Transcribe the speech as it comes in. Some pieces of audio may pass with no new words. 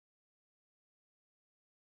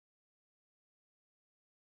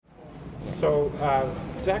So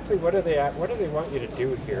exactly what do they want you to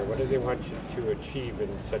do here? What do they want you to achieve in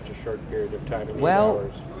such a short period of time, in 8 Well,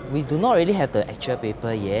 hours? we do not really have the actual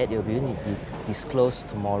paper yet. It will be disclosed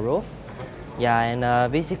tomorrow. Yeah,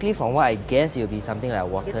 and basically from what I guess, it will be something like a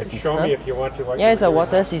water You can system. show me if you want to. Yeah, it's a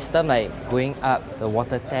water system like going up the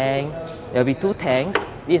water tank. There will be 2 tanks.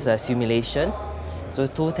 This is a simulation. So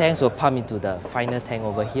 2 tanks will pump into the final tank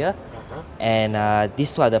over here. And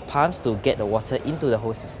these 2 are the pumps to get the water into the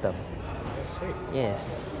whole system. I see.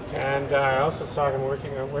 Yes. And I also saw them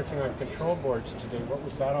working on control boards today. What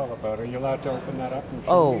was that all about? Are you allowed to open that up and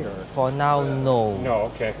show me? Or? For now, no.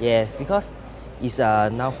 No, okay. Yes, because it's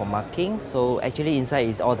now for marking. So actually inside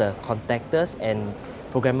is all the contactors and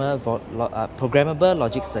programmable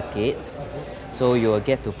logic circuits. So you will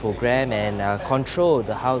get to program and control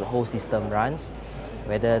how the whole system runs,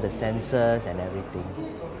 whether the sensors and everything.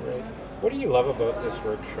 Right. What do you love about this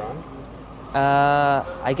work, Shawn?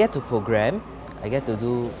 I get to program. I get to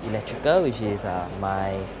do electrical, which is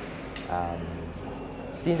my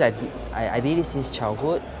since I did it since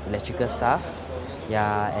childhood, electrical stuff.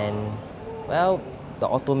 Yeah, and well, the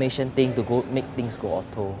automation thing to make things go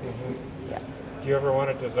auto. Yeah. Do you ever want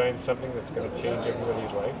to design something that's going to change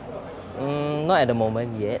everybody's life? Not at the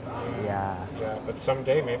moment yet. Yeah. Yeah, but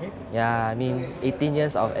someday maybe? Yeah, I mean, 18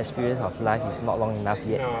 years of experience of life is not long enough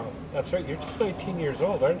yet. No, that's right. You're just 19 years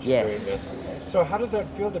old, aren't you? Yes. Doing this? So how does that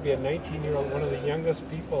feel to be a 19-year-old, one of the youngest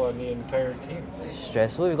people on the entire team?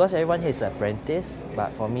 Stressful because everyone is an apprentice,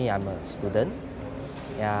 but for me, I'm a student.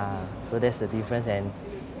 Yeah, so that's the difference, and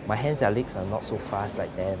my hands and legs are not so fast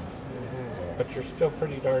like them. But you're still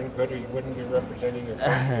pretty darn good, or you wouldn't be representing your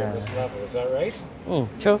country on this level. Is that right?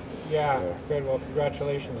 True. Yeah. Yes. Good. Well,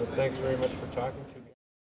 congratulations, and thanks very much for talking to me.